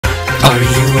Are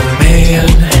you a man?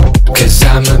 Cause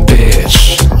I'm a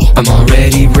bitch. I'm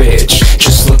already rich,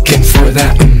 just looking for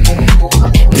that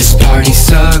This party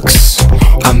sucks,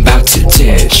 I'm about to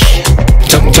ditch.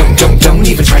 Don't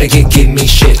even try to give me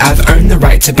shit. I've earned the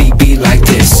right to be like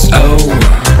this. Oh,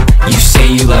 you say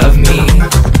you love me?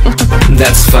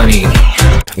 That's funny,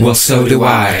 well so do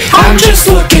I. I'm just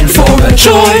looking for a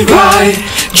joyride,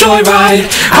 joyride.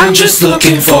 I'm just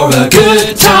looking for a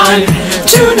good time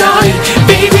tonight.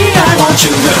 Baby, I want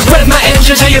you to rev my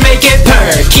engine till you make it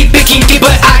purr. Keep it kinky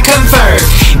but I come first.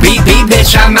 Beat,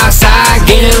 bitch, I'm outside,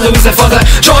 getting loser for the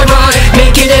joyride.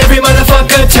 Making every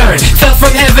motherfucker turn. Fell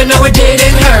from heaven, no it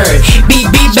didn't hurt.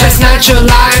 Beat, best night your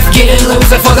life. Getting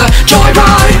loser for the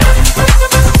joyride.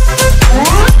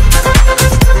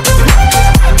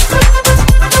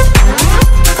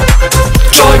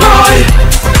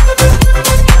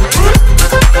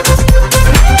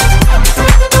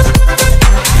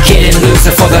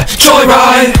 For the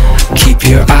joyride. Keep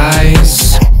your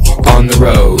eyes on the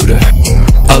road.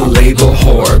 A label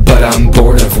whore, but I'm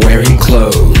bored of wearing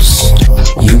clothes.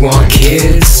 You want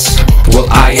kids? Well,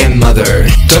 I am mother.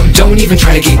 Don't even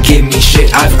try to give me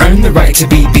shit. I've earned the right to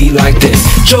be like this.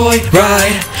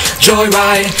 Joyride,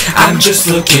 joyride. I'm just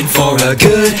looking for a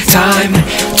good time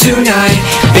tonight.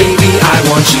 Baby, I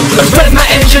want you to rev my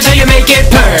engine till you make it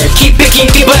purr. Keep it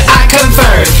kinky, but I come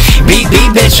first. Beat,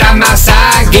 bitch, I'm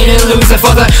outside, getting loser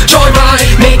for the joyride.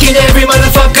 Making every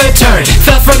motherfucker turn.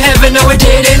 Fell from heaven, no it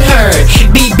didn't hurt.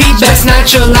 Beat, best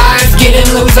night your life.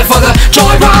 Getting loser for the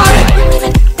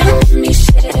joyride.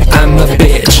 I'm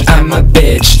a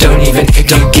bitch,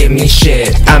 don't give me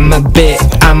shit. I'm a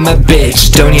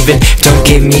bitch, don't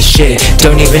give me shit.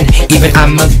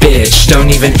 I'm a bitch,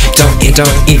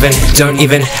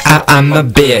 I'm a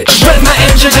bitch. Rev my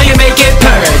engine till you make it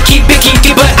purr. Keep it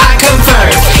kinky but I come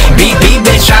first. Beat,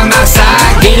 bitch, I'm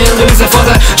outside, getting loser for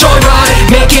the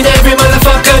joyride. Making every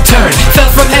motherfucker turn. Fell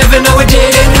from heaven, no it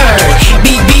didn't hurt.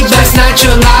 Beat, best night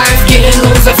your life. Getting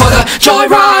loser for the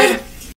joyride.